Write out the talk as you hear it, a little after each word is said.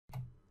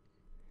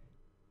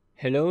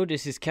Hello,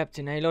 this is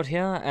Captain A-Lot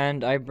here,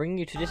 and I bring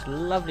you to this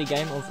lovely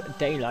game of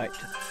Daylight.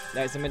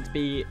 That is meant to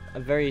be a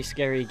very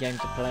scary game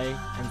to play,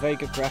 and very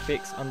good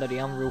graphics under the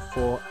Unreal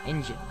 4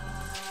 engine.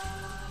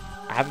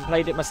 I haven't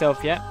played it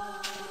myself yet,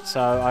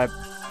 so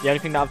the only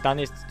thing that I've done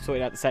is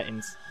sorted out the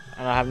settings,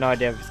 and I have no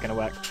idea if it's going to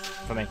work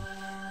for me.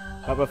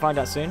 But we'll find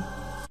out soon.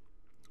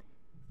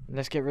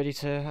 Let's get ready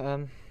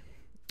to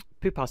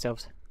poop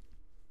ourselves.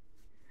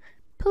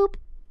 Poop!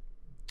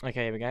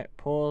 Okay, here we go.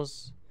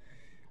 Pause.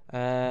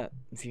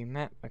 View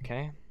map,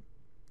 okay.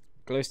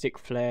 Glow stick,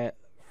 flare,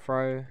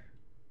 throw,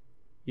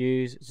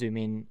 use, zoom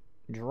in,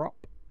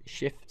 drop,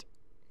 shift,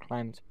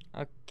 climbed.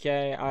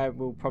 Okay, I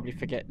will probably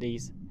forget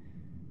these.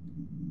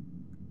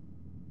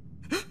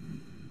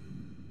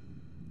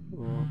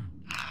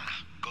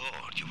 Ah,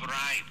 good, you've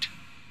arrived.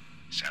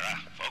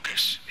 Sarah,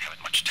 focus. We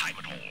haven't much time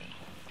at all.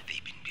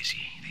 They've been busy,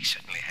 they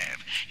certainly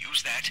have.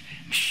 Use that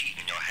machine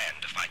in your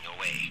hand to find your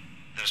way.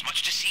 There's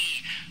much to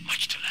see,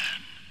 much to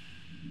learn.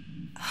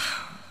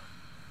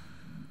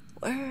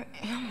 Where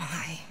am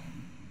I?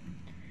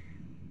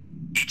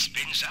 It's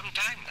been some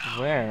time now.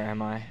 Where am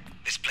I?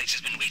 This place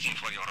has been waiting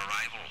for your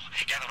arrival.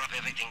 Gather up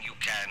everything you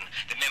can.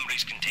 The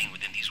memories contained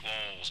within these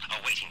walls are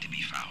waiting to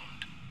be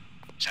found.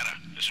 Sarah,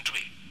 listen to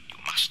me. You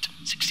must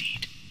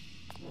succeed.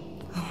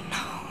 Oh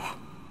no.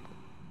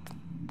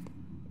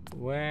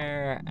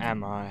 Where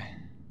am I?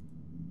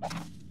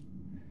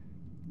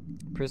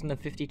 Prisoner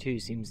 52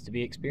 seems to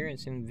be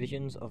experiencing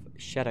visions of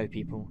shadow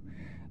people.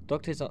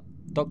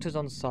 Doctors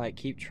on site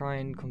keep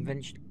trying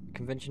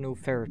conventional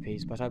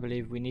therapies, but I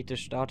believe we need to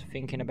start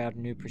thinking about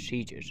new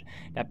procedures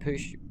that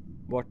push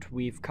what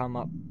we've come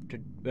up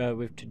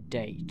with to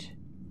date.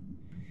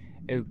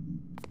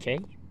 Okay.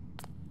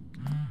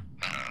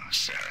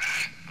 Sarah,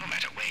 no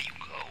matter where you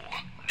go,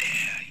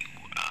 there you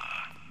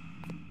are.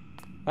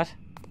 What?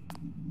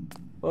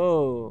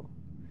 Oh.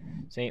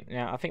 See,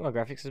 now I think my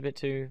graphics is a bit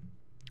too...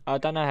 I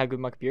don't know how good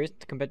my computer is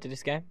compared to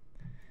this game,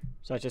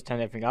 so I just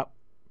turned everything up.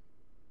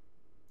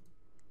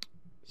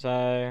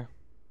 So,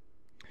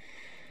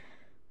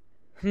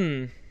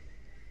 let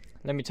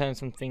me turn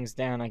some things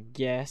down, I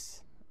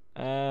guess.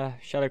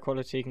 Shadow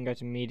quality can go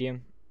to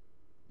medium.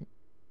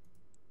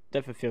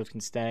 Depth of field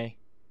can stay.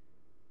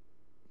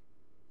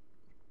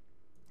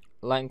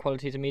 Lighting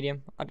quality to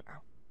medium. I don't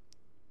know.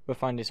 We'll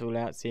find this all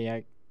out. See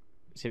if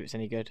it's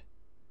any good.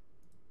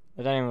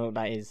 I don't even know what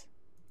that is.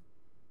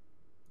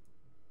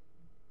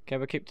 Okay,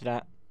 we'll keep to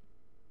that.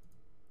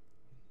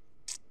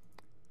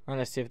 And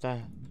let's see if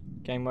the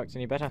game works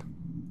any better.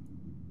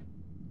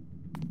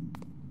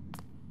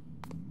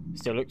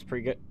 Still looks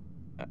pretty good.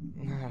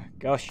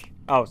 Gosh.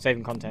 Oh,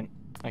 saving content.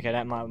 Okay,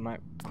 that might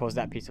cause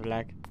that piece of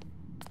lag.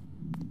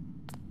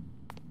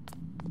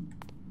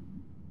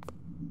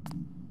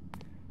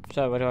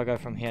 So, where do I go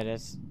from here?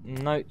 There's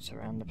notes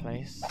around the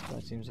place, by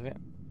it seems of it.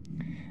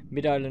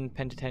 Mid-Island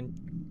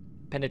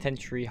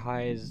Penitentiary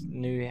hires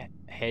new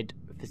head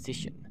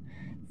physician.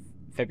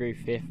 February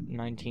 5th,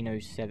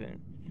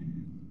 1907.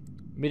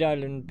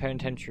 Mid-Island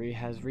Penitentiary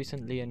has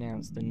recently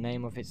announced the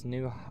name of its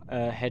new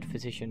head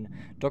physician,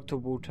 Dr.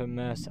 Walter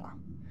Mercer,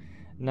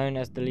 known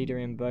as the leader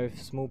in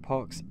both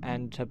smallpox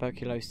and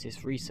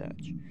tuberculosis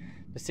research.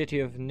 The city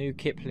of New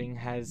Kipling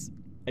has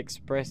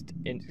expressed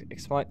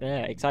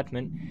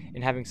excitement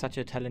in having such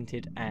a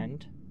talented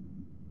and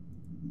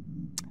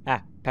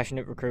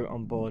passionate recruit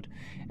on board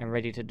and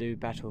ready to do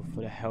battle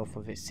for the health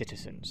of its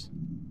citizens.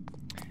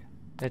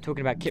 They're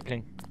talking about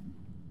Kipling.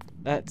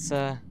 That's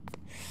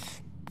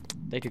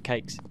they do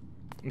cakes.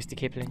 Mr.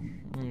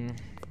 Kipling.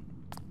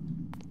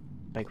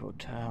 Bakewell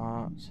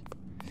tarts.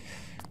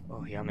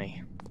 Oh,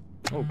 yummy.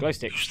 Oh, glow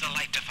stick. Use the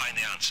light to find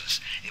the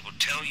answers. It will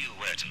tell you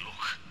where to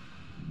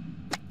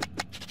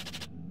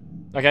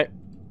look. Okay.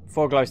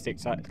 4 glow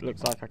sticks. It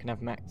looks like I can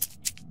have max.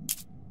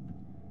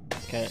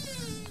 Okay.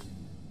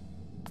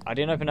 I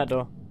didn't open that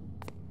door.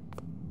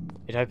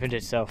 It opened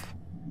itself.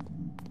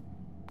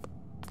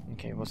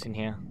 Okay, what's in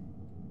here?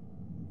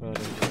 Oh,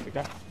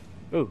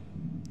 ooh.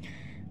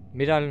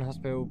 Mid-Island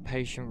Hospital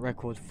Patient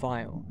Record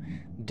File.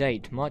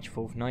 Date, March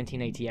 4th,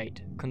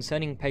 1988.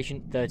 Concerning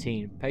patient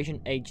 13. Patient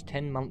aged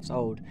 10 months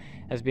old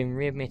has been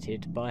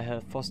readmitted by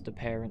her foster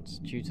parents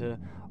due to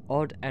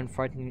odd and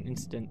frightening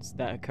incidents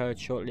that occurred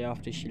shortly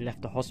after she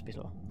left the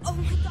hospital. Oh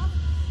my god.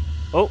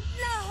 Oh!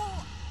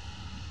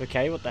 No!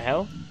 Okay, what the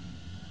hell?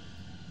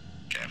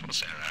 Careful,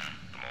 Sarah.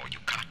 The more you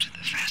cut,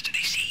 the faster they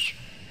see.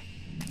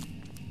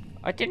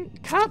 I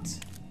didn't cut!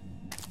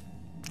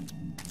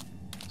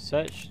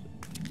 Search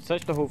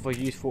the hall for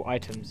useful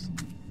items.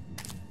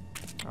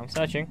 I'm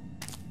searching.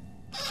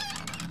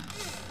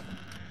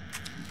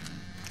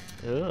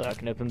 Ugh, I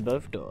can open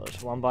both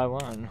doors, one by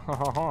one.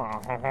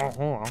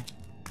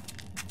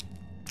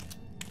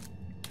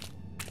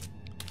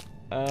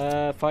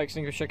 Fire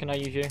extinguisher, can I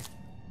use you?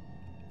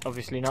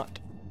 Obviously not.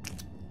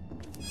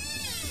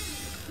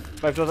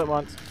 Both doors at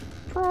once.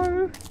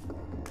 Pro!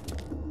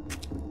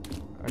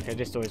 Okay,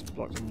 this door is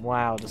blocked.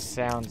 Wow, the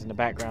sounds in the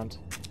background.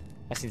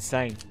 That's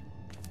insane.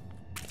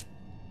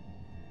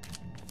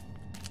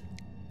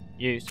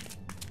 Use.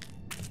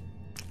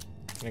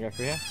 Can I go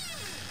through here?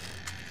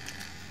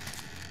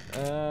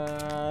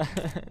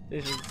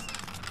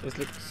 This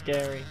looks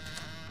scary.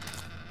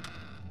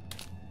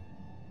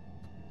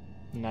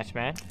 Nice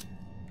man.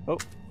 Oh,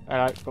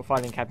 alright, got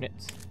filing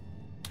cabinets.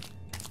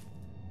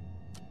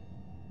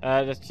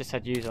 Let's just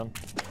had use on.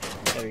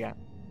 There we go.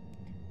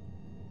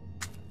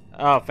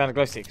 Oh, found a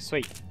glow stick.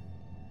 Sweet.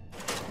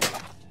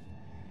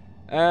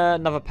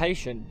 Another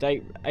patient.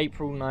 Date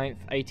April 9th,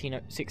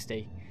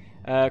 1860.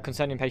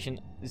 Concerning patient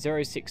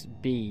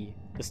 06B.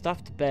 The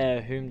stuffed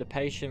bear, whom the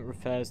patient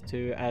refers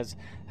to as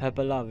her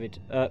beloved,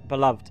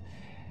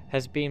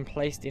 has been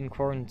placed in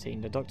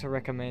quarantine. The doctor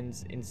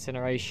recommends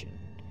incineration.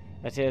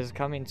 That it has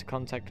come into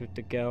contact with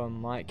the girl and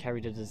might carry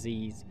the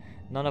disease.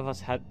 None of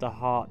us had the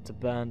heart to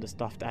burn the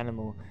stuffed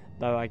animal,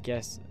 though I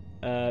guess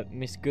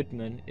Miss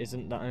Goodman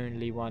isn't the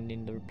only one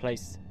in the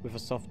place with a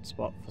soft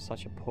spot for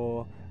such a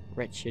poor,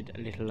 wretched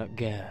little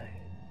girl.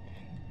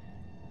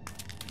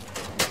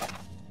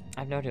 I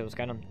have no idea what's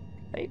going on.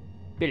 Hey,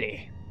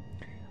 Billy.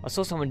 I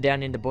saw someone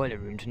down in the boiler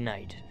room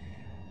tonight.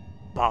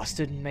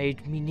 Bastard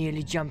made me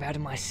nearly jump out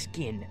of my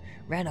skin.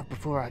 Ran up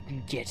before I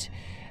could get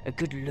a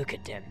good look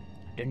at them.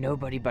 Though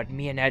nobody but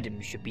me and Adam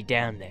should be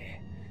down there.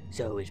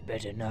 So it's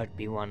better not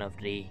be one of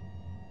the...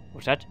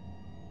 What's that?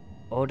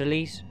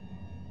 Orderlies?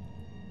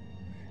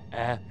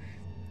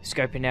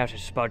 Scoping out a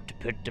spot to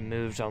put the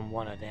moves on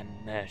one of them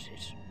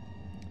nurses.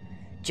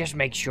 Just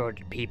make sure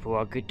that people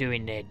are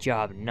doing their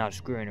job and not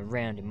screwing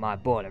around in my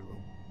boiler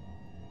room.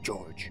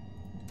 George.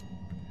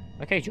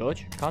 Okay,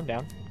 George, calm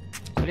down.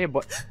 It's only a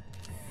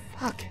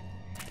Fuck.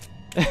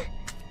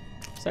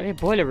 It's only a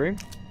boiler room.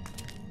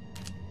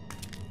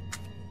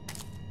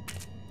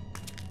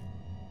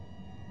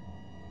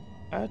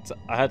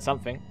 I heard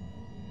something.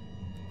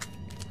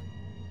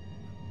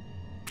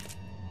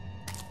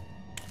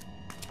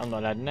 I'm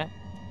not adding that.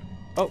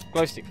 Oh,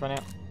 glow sticks run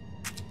out.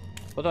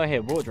 What do I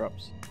hear? Water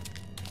drops.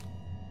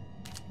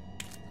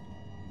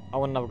 I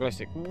want another glow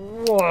stick.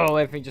 Whoa,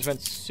 everything just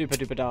went super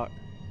duper dark.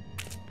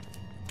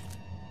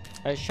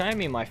 It's showing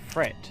me my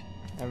threat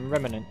and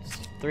remnants.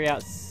 3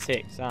 out of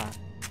 6. Ah.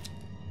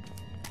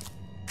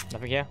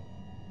 Nothing here.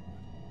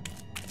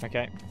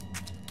 Okay.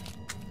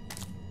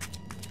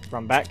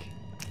 Run back.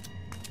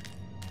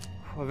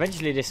 Well,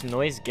 eventually this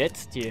noise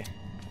gets to you.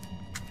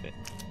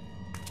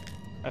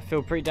 I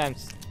feel pretty damn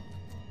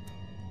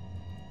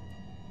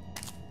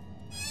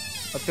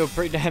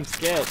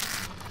scared.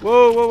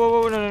 Whoa, whoa,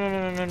 whoa, whoa,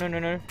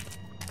 no.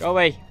 Go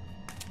away.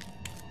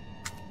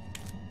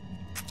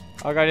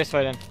 I'll go this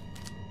way then.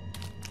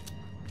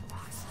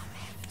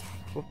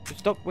 Oh,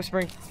 stop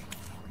whispering.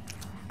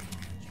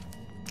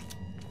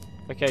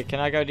 Okay, can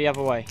I go the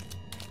other way?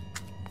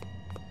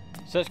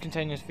 Search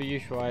containers for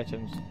useful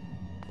items.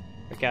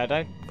 Okay, I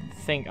don't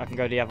think I can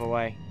go the other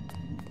way.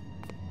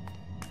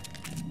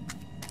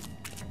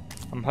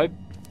 I'm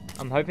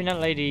hoping that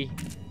lady,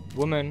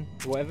 woman,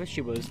 whatever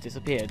she was,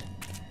 disappeared.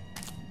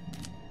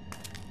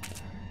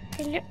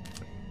 Hello.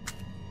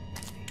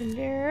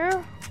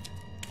 Hello.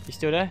 You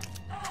still there?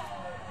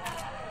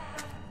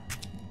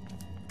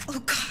 Oh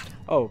God.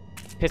 Oh,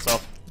 piss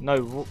off.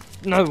 No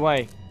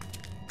way.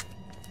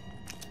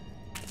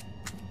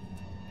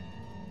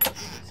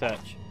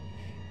 Search.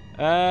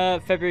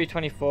 February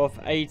 24th,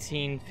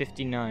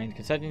 1859.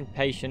 Concerning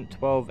patient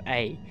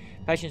 12A.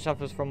 Patient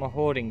suffers from a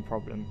hoarding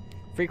problem.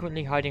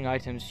 Frequently hiding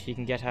items she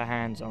can get her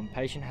hands on.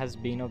 Patient has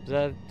been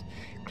observed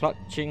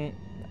clutching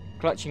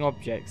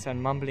objects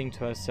and mumbling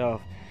to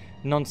herself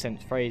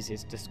nonsense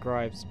phrases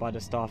described by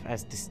the staff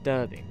as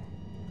disturbing.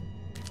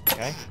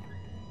 Okay.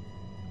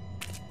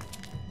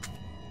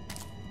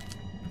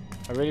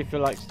 I really feel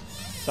like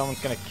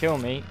someone's gonna kill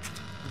me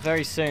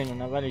very soon,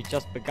 and I've only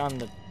just begun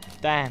the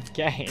damn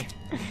game.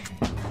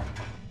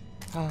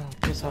 Oh,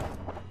 piss off.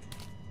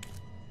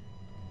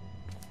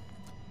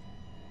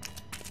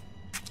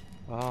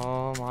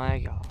 Oh my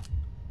god.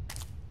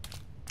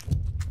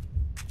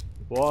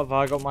 What have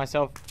I got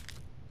myself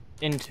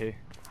into?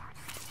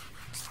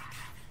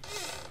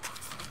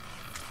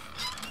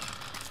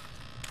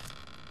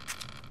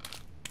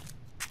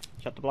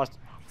 Shut the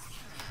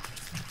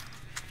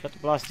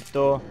blasted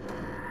door.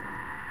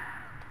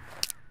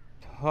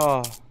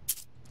 Oh.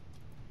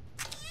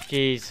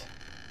 Jeez.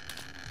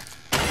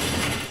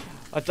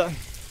 I don't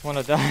want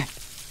to die.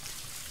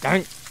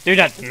 Don't do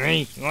that to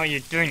me. What are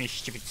you doing, you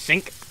stupid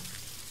sink?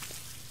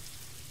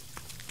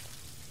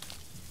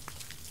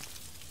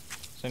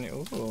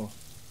 Ooh.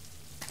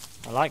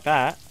 I like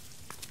that.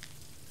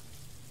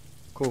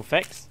 Cool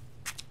effects.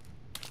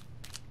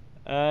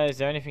 Is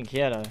there anything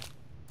here though?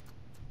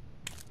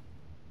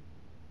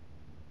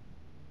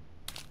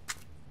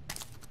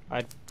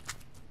 I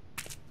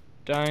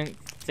don't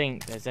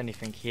think there's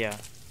anything here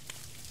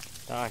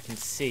that I can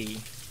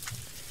see.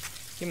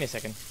 Give me a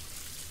second.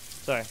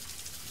 Sorry.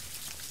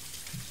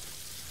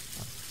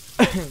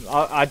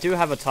 I do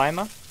have a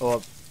timer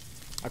or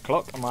a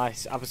clock on my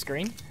other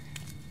screen,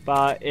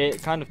 but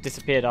it kind of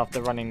disappeared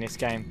after running this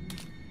game.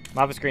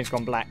 My other screen's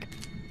gone black.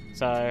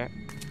 So,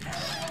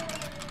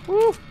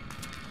 woo!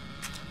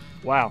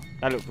 Wow,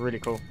 that looked really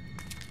cool.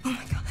 Oh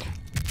my god.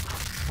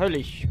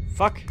 Holy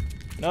fuck!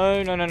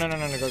 No,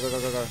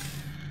 go.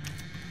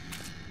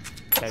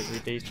 Okay,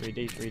 read these, read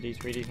these, read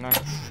these, read these. No. They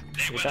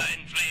Read will that.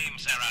 in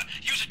flames, Sarah.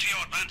 Use it to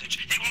your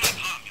advantage. They will not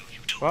harm you if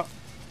you do. What?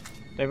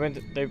 They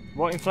went. They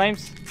what in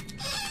flames?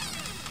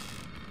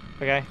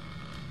 Okay.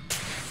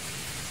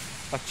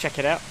 I'll check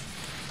it out.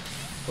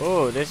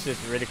 Oh, this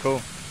is really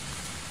cool.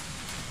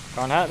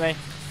 Can't hurt me.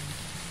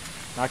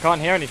 I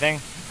can't hear anything.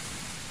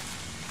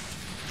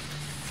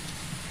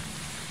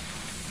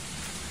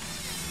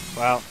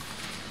 Well,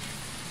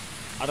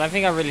 I don't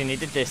think I really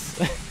needed this.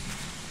 I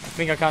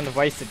think I kind of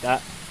wasted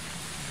that.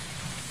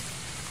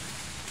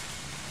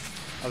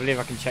 I believe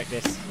I can check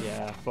this.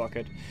 Yeah, I thought I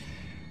could.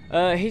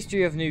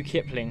 History of New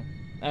Kipling.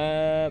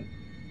 The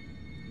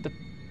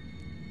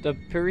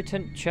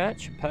Puritan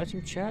Church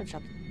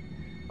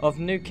of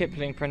New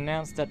Kipling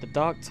pronounced that the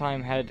dark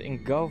time had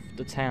engulfed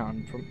the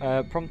town,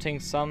 prompting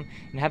some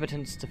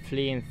inhabitants to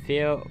flee in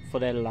fear for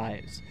their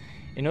lives.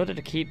 In order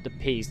to keep the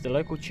peace, the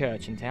local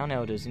church and town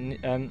elders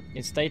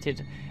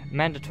instated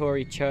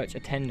mandatory church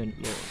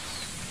attendant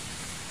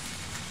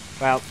laws.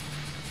 Well,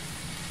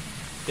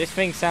 this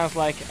thing sounds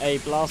like a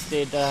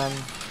blasted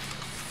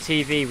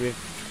TV with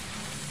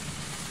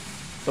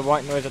the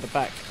white noise at the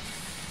back.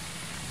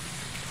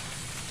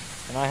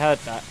 And I heard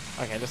that.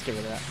 Okay, let's get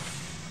rid of that.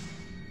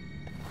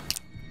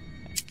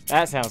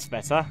 That sounds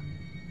better.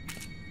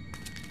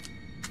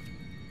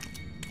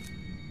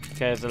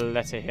 Okay, there's a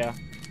letter here.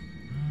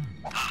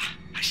 Ah,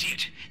 I see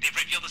it. They've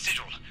revealed the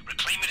sigil.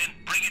 Reclaim it and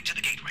bring it to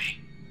the gateway.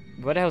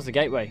 Where the hell's the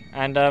gateway?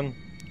 And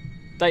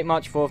date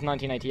March 4th,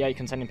 1988,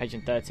 concerning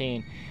patient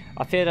 13.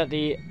 I fear that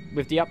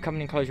with the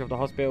upcoming closure of the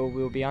hospital,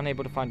 we will be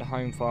unable to find a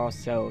home for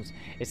ourselves.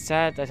 It's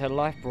sad that her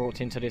life brought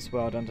into this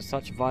world under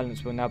such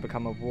violence will now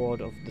become a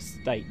ward of the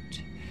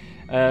state.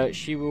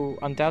 She will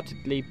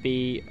undoubtedly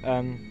be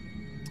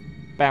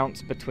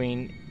bounced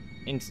between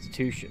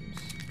institutions.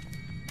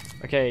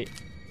 Okay,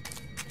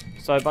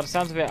 so by the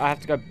sounds of it, I have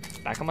to go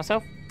back on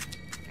myself?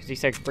 Because he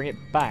said bring it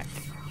back.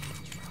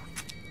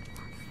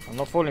 I'm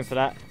not falling for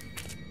that.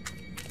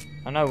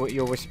 I know what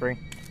you're whispering.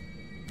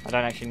 I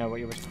don't actually know what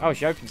you're whispering. Oh,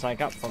 she opened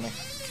something up for me.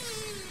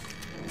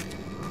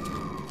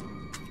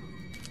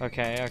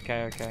 Okay,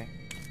 okay, okay.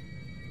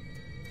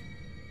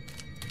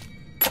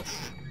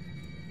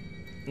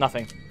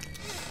 Nothing.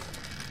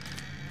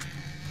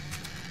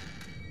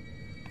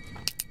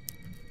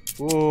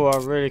 Ooh, I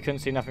really couldn't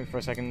see nothing for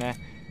a second there.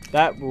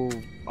 That will...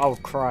 I'll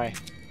cry.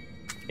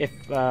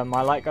 If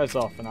my light goes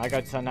off and I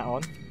go to turn that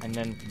on, and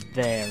then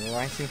there,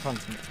 right in front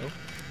of me. Oh.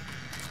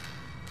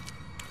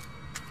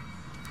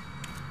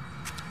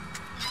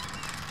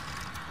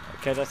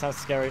 Okay, that sounds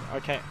scary.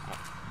 Okay.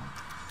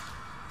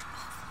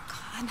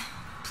 God,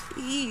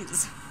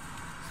 please.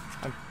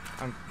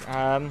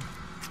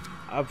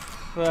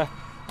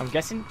 I'm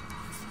guessing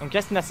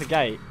that's a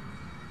gate.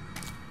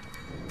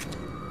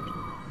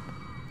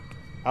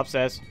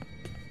 Upstairs.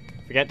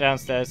 Forget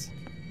downstairs.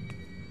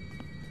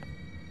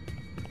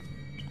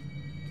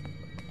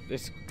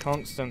 This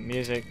constant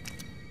music.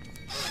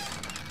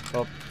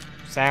 Well,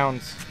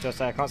 sounds. Just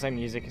say I can't say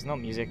music. It's not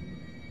music.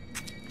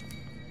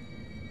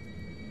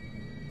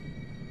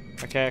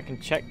 Okay, I can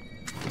check.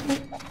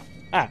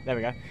 Ah, there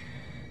we go.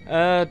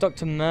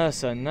 Dr.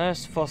 Mercer,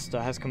 Nurse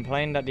Foster, has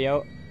complained that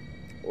the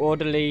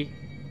orderly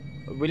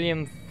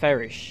William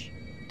Farish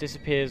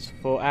disappears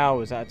for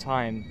hours at a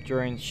time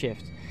during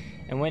shift,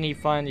 and when he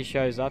finally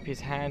shows up, his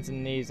hands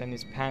and knees and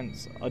his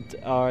pants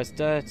are as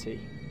dirty,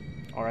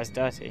 as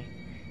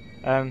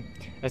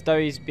though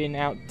he's been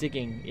out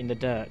digging in the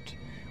dirt.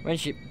 When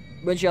she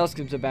asks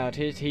him about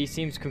it, he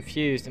seems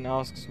confused and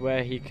asks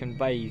where he can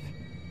bathe,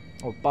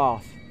 or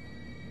bath.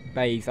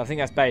 Bathe. I think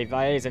that's bathe.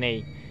 That is an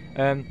E.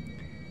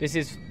 This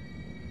is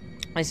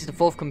the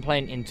fourth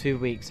complaint in 2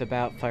 weeks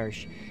about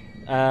Farish,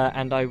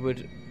 and I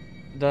would,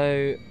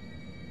 though,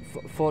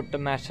 thought the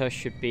matter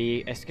should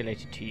be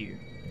escalated to you,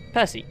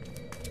 Percy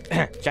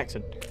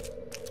Jackson.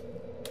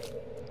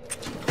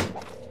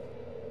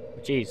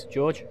 Jeez,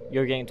 George,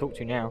 you're getting talked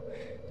to now.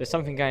 There's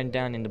something going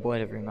down in the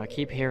boiler room. I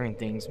keep hearing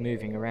things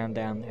moving around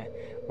down there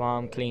while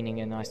I'm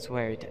cleaning, and I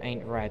swear it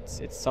ain't rats.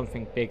 It's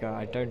something bigger.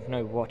 I don't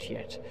know what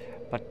yet.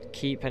 But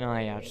keep an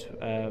eye out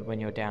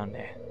when you're down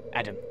there.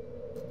 Adam.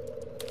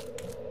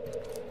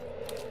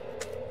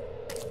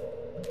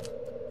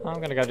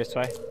 I'm gonna go this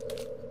way.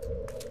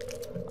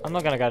 I'm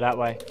not gonna go that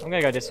way. I'm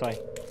gonna go this way.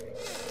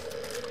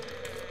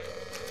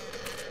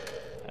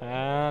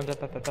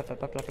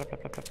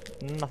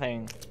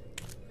 Nothing.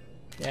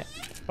 Yeah.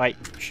 Wait.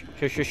 Shh,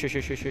 shush, shush, shush,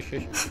 shush, shush,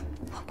 shush.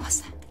 What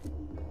was that?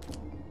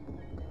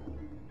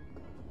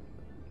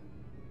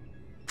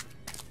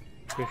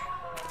 Shush.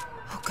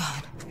 Oh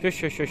God. Shush,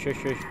 shush, shush,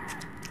 shush, shush.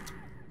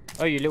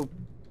 Oh, you little...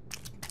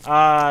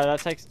 Ah, that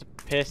takes the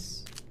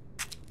piss.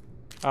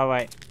 Oh,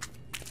 wait.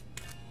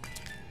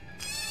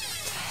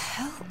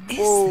 What the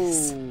hell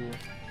is this?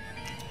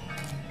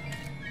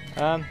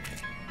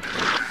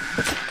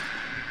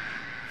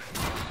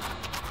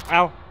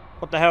 Ow.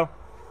 What the hell?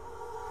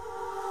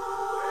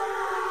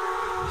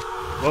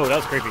 Whoa, that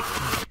was creepy.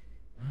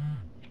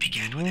 It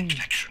began with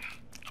infection,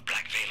 a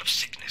black veil of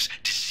sickness,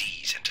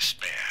 disease, and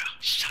despair,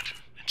 sudden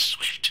and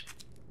swift.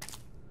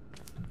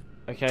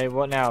 Okay,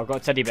 what now? I've got a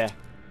teddy bear.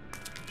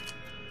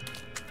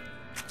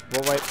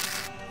 What way?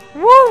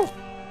 Woo!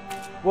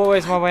 What way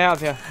is my way out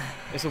of here?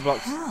 It's all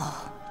blocked.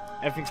 Hell.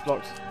 Everything's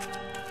blocked.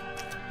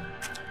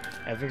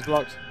 Everything's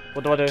blocked.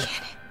 What do I do?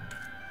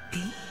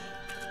 Be?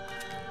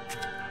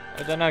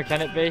 I don't know.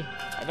 Can it be?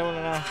 I don't want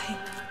to know. I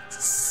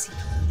see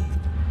you.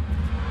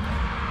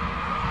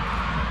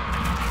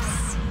 I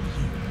see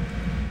you.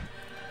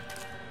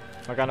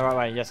 Am I going the right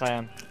way? Yes, I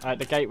am.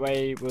 The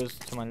gateway was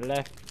to my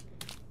left.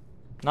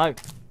 No.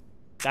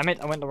 Damn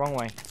it, I went the wrong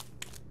way.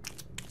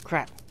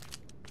 Crap.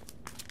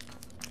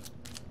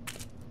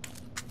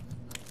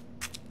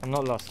 I'm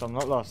not lost, I'm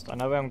not lost. I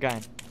know where I'm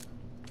going.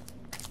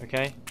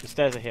 Okay, the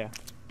stairs are here.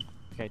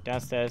 Okay,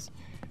 downstairs.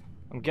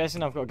 I'm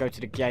guessing I've got to go to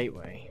the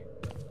gateway.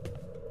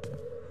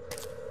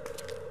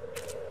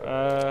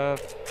 The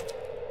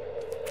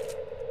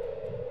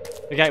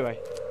gateway.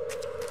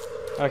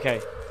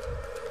 Okay.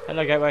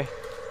 Hello, gateway.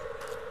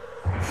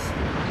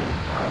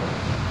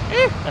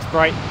 That's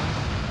bright.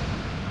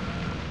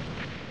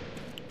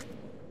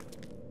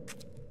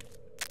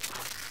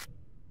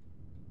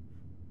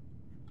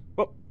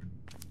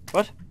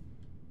 What?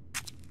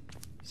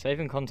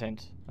 Saving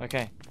content.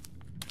 Okay.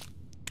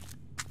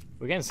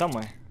 We're getting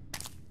somewhere.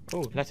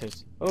 Oh,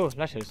 letters. Oh,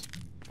 letters.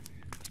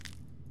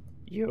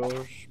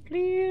 Yours,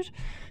 please.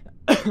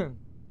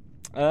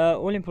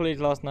 All employees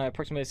last night,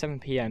 approximately 7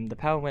 p.m. The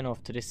power went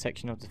off to this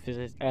section of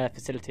the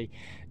facility.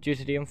 Due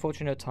to the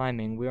unfortunate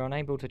timing, we were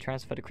unable to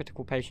transfer the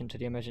critical patient to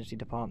the emergency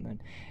department,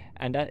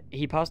 and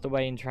he passed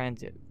away in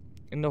transit.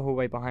 In the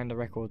hallway behind the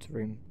records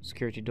room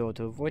security door.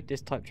 To avoid this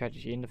type of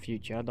tragedy in the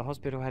future, the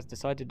hospital has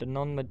decided the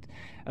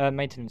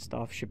non-maintenance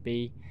staff should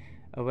be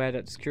aware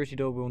that the security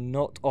door will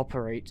not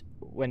operate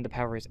when the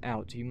power is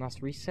out. You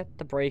must reset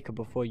the breaker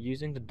before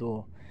using the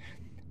door.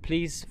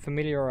 Please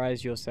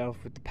familiarize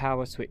yourself with the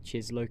power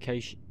switch's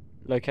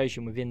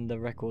location within the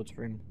records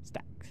room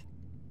stacks.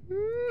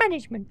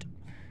 Management.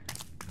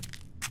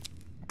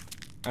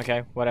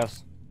 Okay, what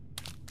else?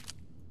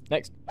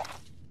 Next.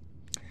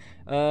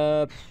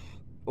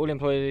 All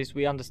employees,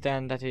 we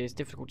understand that it is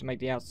difficult to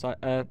make it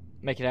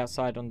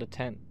outside on the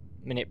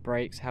 10-minute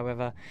breaks.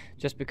 However,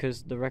 just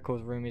because the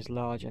records room is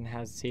large and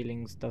has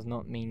ceilings does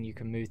not mean you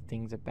can move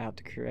things about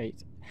to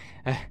create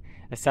a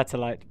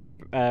satellite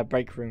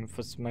break room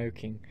for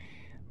smoking.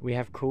 We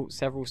have caught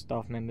several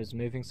staff members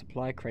moving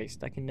supply crates,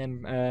 stacking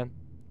them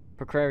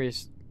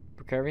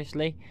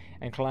precariously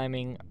and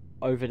climbing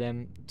over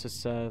them to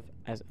serve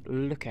as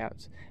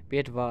lookouts. Be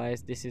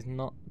advised, this is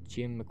not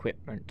gym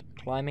equipment.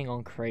 Climbing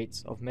on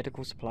crates of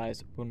medical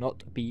supplies will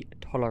not be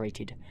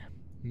tolerated.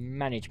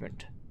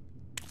 Management.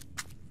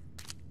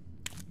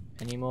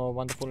 Any more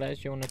wonderful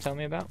letters you want to tell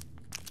me about?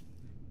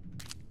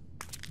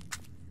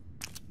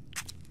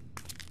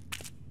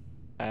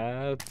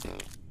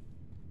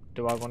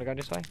 Do I want to go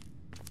this way?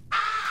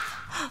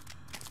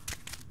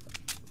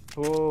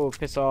 Oh,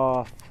 piss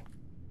off.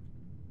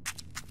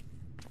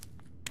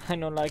 I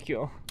don't like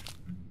you.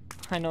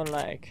 I don't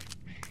like.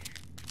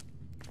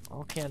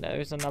 Okay, there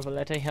is another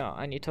letter here.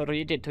 I need to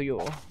read it to you.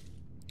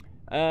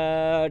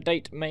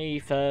 Date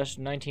May 1st,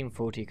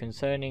 1940,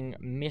 concerning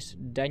Miss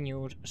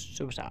Daniels'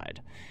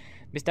 suicide.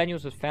 Miss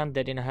Daniels was found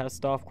dead in her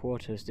staff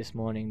quarters this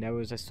morning. There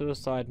was a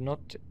suicide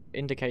note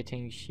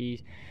indicating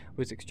she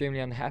was extremely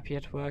unhappy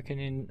at work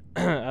and in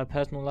her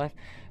personal life.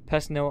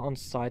 Personnel on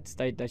site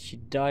state that she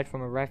died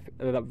from a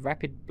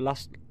rapid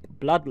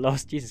blood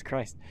loss, Jesus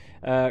Christ,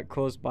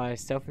 caused by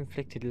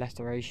self-inflicted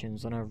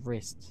lacerations on her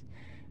wrists.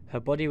 Her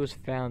body was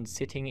found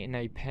sitting in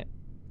a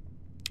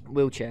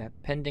wheelchair,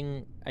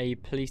 pending a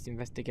police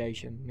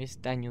investigation. Miss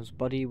Daniels'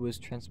 body was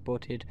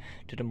transported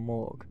to the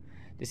morgue.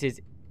 This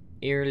is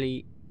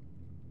eerily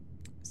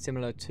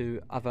similar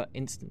to other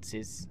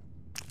instances.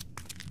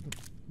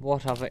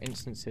 What other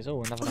instances?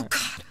 Oh, another note.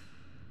 God.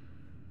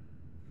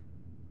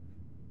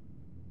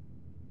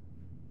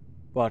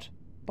 What?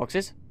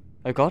 Boxes?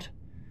 Oh God?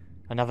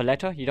 Another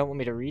letter? You don't want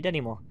me to read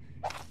anymore?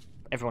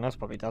 Everyone else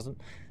probably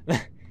doesn't.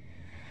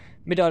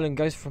 Mid-Island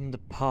goes from the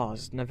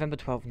past. November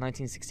 12,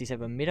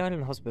 1967.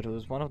 Mid-Island Hospital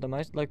is one of the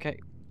most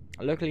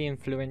locally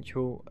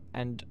influential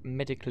and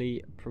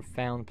medically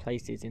profound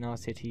places in our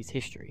city's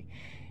history.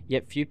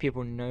 Yet few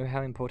people know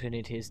how important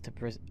it is to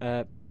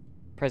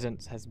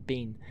presence has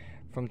been,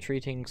 from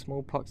treating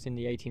smallpox in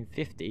the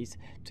 1850s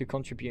to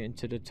contributing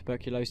to the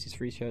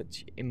tuberculosis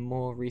research in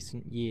more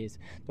recent years.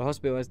 The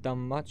hospital has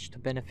done much to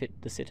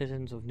benefit the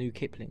citizens of New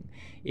Kipling.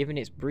 Even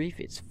its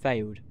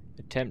failed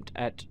attempt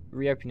at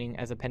reopening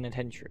as a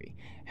penitentiary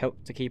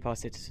helped to keep our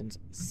citizens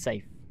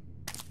safe.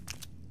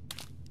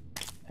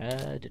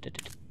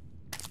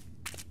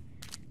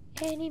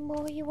 Any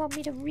more you want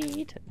me to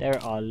read?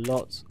 There are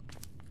lots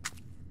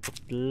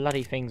of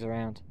bloody things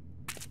around.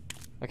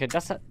 Okay,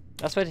 that's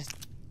where this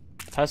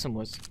person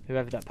was,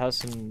 whoever that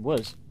person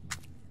was.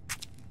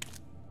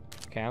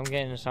 Okay, I'm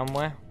getting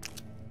somewhere.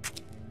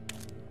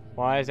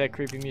 Why is there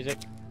creepy music?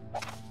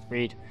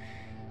 Read.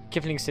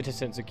 Kipling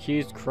citizens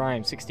accused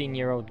crime.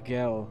 16-year-old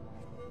girl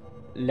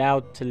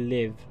allowed to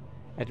live.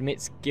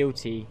 Admits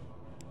guilty.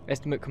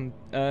 Estimate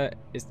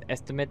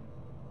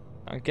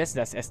I guess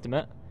that's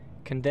estimate.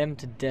 Condemned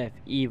to death,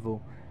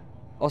 evil.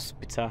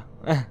 Hospita,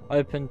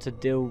 open to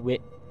deal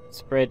with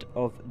spread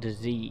of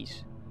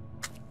disease.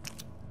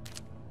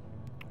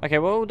 Okay,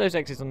 well, all those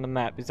X's on the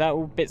map, is that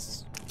all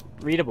bits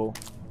readable?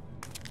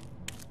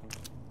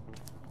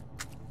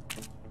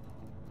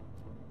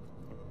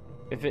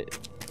 If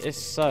it is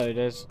so,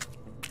 there's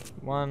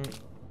one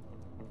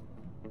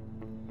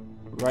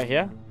right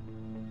here.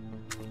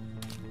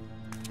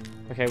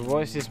 Okay,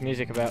 what is this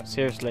music about?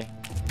 Seriously.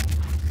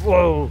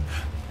 Whoa!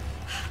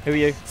 Who are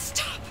you?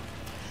 Stop!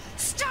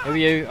 Stop! Who are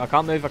you? I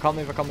can't move, I can't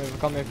move, I can't move, I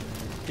can't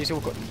move. These all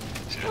got...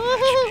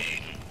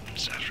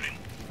 Suffering.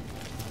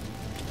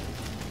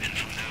 And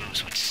from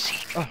those would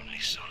seek only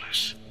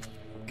solace.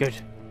 Good.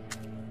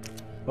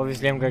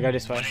 Obviously I'm gonna go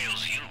this way. What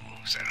ails you,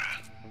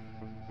 Sarah?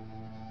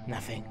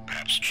 Nothing.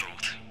 Perhaps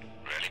truth.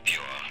 Really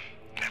pure.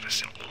 Never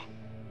simple.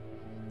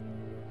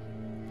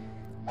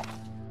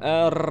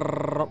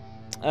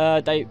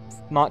 Date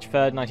March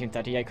 3rd,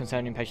 1938,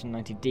 concerning patient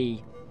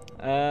 90D.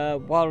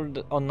 While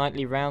on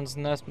nightly rounds,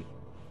 nurse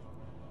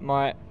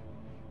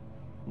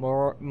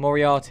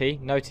Moriarty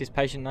noticed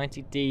patient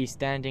 90D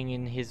standing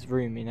in his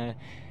room in an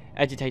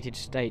agitated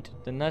state.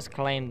 The nurse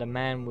claimed the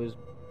man was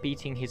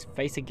beating his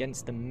face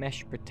against the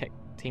mesh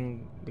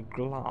protecting the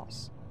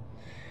glass.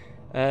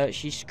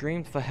 She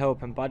screamed for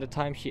help, and by the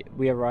time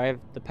we arrived,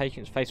 the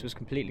patient's face was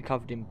completely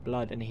covered in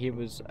blood, and he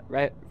was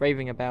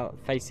raving about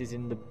faces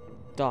in the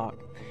dark.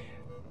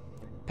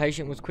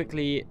 Patient was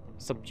quickly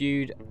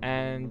subdued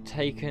and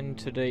taken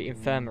to the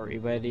infirmary,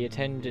 where the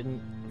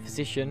attending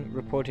physician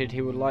reported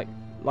he would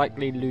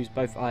likely lose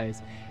both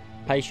eyes.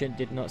 Patient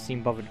did not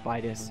seem bothered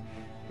by this,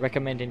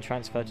 recommending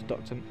transfer to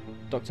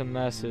Dr.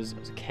 Mercer's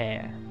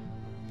care.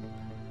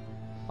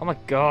 Oh my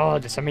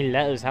god, there's so many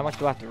letters, how much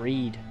do I have to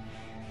read?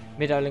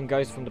 Mid-Island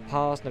Ghost from the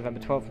Past, November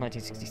 12th,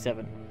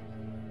 1967.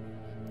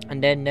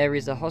 And then there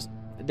is the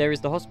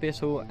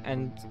hospital,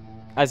 and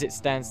as it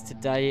stands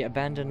today,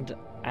 abandoned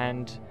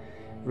and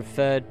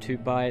referred to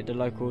by the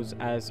locals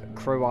as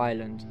Crow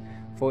Island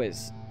for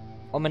its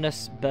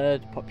ominous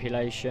bird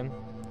population.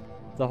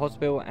 The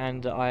hospital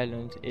and the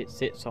island it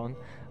sits on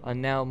are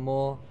now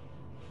more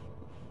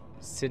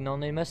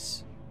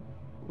synonymous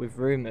with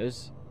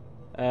rumours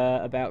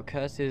about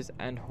curses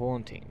and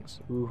hauntings.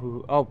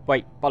 Ooh. Oh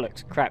wait,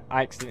 bollocks, crap,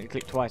 I accidentally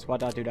clicked twice. Why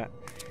did I do that?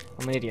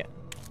 I'm an idiot.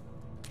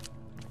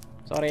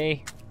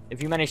 Sorry.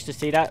 If you managed to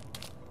see that,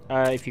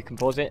 if you can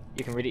pause it,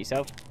 you can read it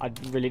yourself. I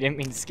really didn't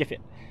mean to skip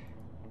it.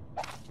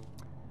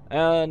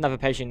 Another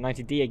patient,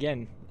 90D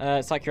again.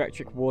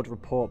 Psychiatric ward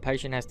report.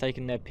 Patient has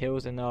taken their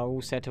pills and are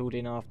all settled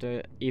in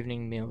after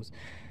evening meals.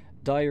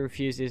 Dyer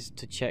refuses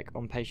to check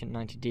on patient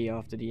 90D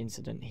after the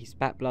incident. He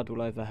spat blood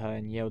all over her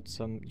and yelled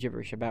some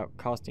gibberish about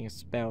casting a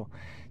spell.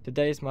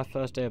 Today is my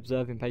first day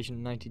observing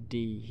patient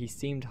 90D. He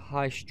seemed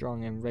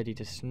high-strung and ready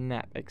to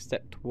snap,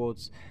 except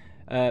towards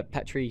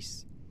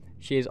Patrice.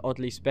 She is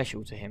oddly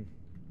special to him.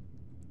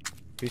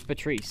 Who's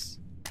Patrice?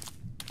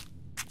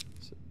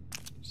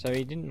 So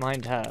he didn't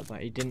mind her,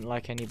 but he didn't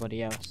like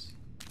anybody else.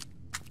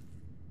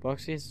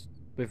 Boxes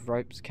with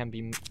ropes can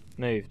be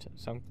moved.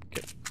 So I'm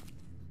good.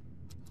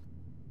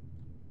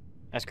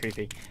 That's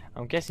creepy.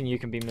 I'm guessing you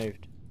can be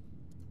moved.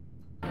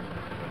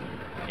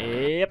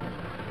 Yep.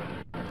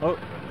 Oh,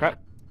 crap.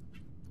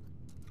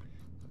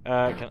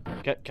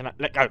 Can I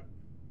let go?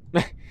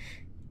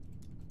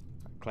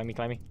 Climb me.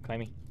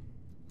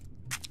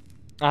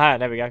 Ah,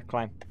 there we go.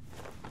 Climb.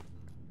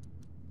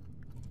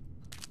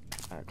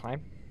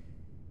 Climb.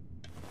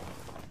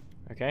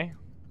 Okay.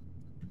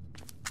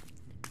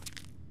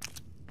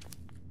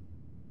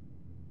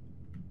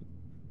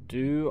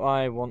 Do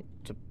I want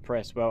to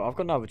press? Well, I've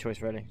got no other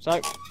choice really. So.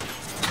 Does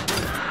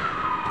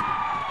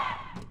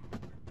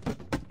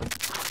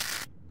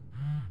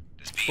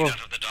being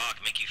out of the dark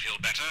make you feel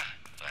better?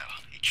 Well,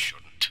 it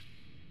shouldn't.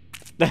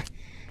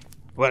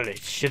 Well, it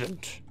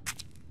shouldn't.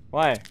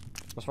 Why?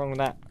 What's wrong with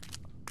that?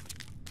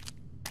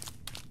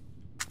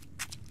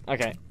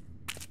 Okay.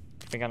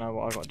 I think I know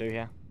what I've got to do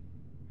here.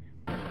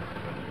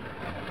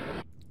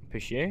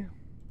 Push you.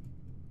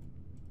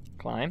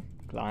 Climb.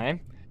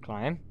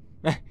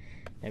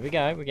 There we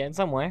go, we're getting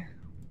somewhere.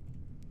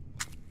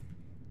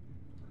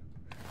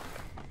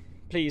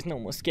 Please, no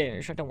more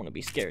scary. I don't want to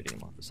be scared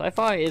anymore.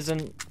 Sci-fi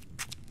isn't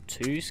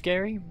too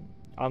scary.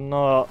 I'm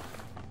not...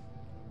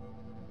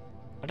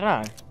 I don't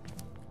know.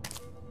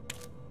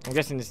 I'm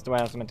guessing this is the way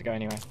I was meant to go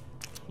anyway.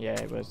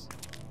 Yeah, it was.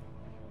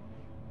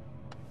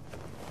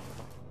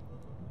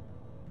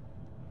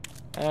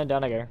 And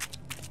down I go.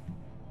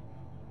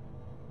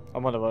 I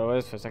wonder what it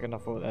was for a second. I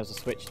thought there was a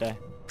switch there.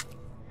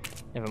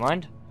 Never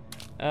mind.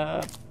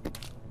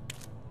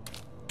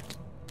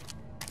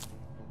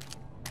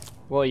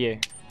 What are you?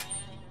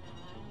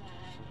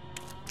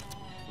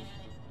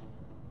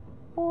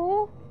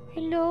 Oh,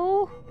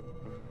 hello.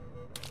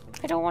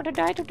 I don't want to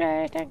die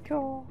today, thank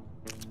you.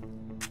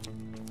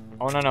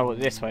 I want to know what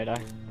this way though.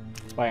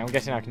 Wait, I'm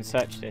guessing I can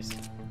search this.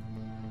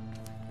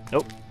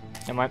 Nope.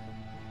 Never mind.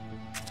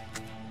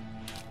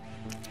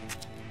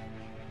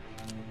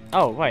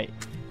 Oh, wait.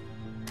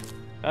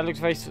 That looks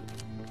very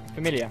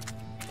familiar.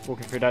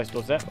 walking through those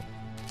doors there.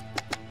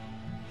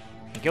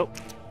 Thank you.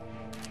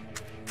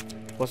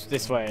 What's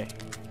this way?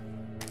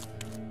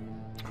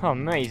 Oh,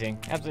 amazing.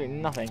 Absolutely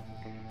nothing.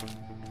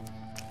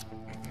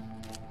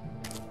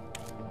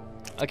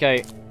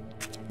 Okay.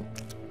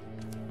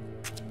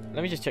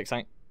 Let me just check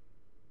something.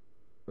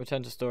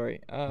 Return to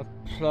story. I'm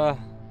gonna...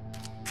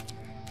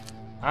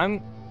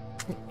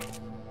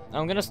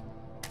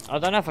 I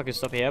don't know if I can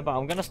stop here, but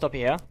I'm gonna stop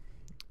here.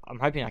 I'm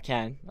hoping I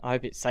can. I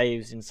hope it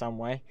saves in some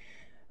way.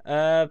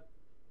 Let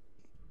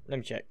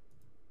me check.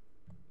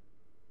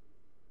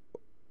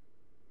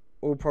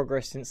 All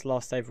progress since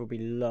last save will be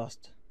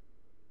lost.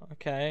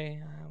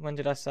 Okay, when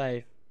did I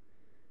save?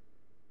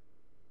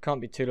 Can't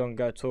be too long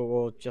ago at all,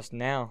 or just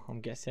now, I'm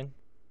guessing.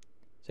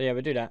 So yeah,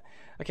 we'll do that.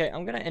 Okay,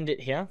 I'm gonna end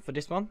it here for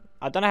this one.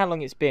 I don't know how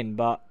long it's been,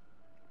 but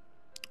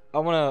I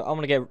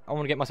wanna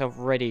get myself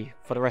ready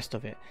for the rest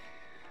of it.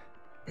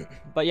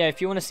 But yeah,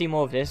 if you want to see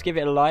more of this, give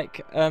it a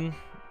like,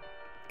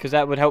 because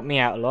that would help me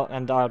out a lot,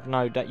 and I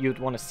know that you'd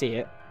want to see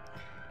it.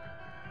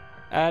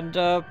 And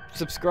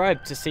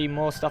subscribe to see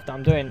more stuff that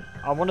I'm doing.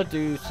 I want to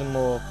do some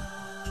more,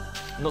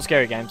 not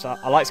scary games.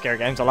 I like scary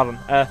games, I love them.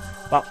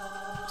 But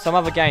some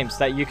other games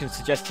that you can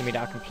suggest to me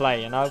that I can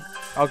play, and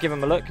I'll give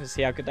them a look and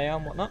see how good they are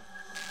and whatnot.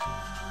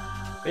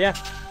 But yeah,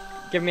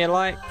 give me a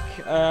like,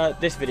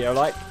 this video a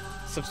like,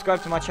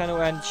 subscribe to my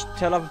channel, and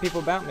tell other people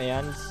about me.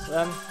 And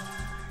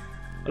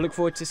I look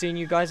forward to seeing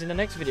you guys in the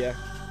next video.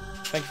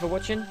 Thank you for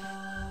watching,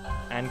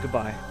 and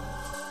goodbye.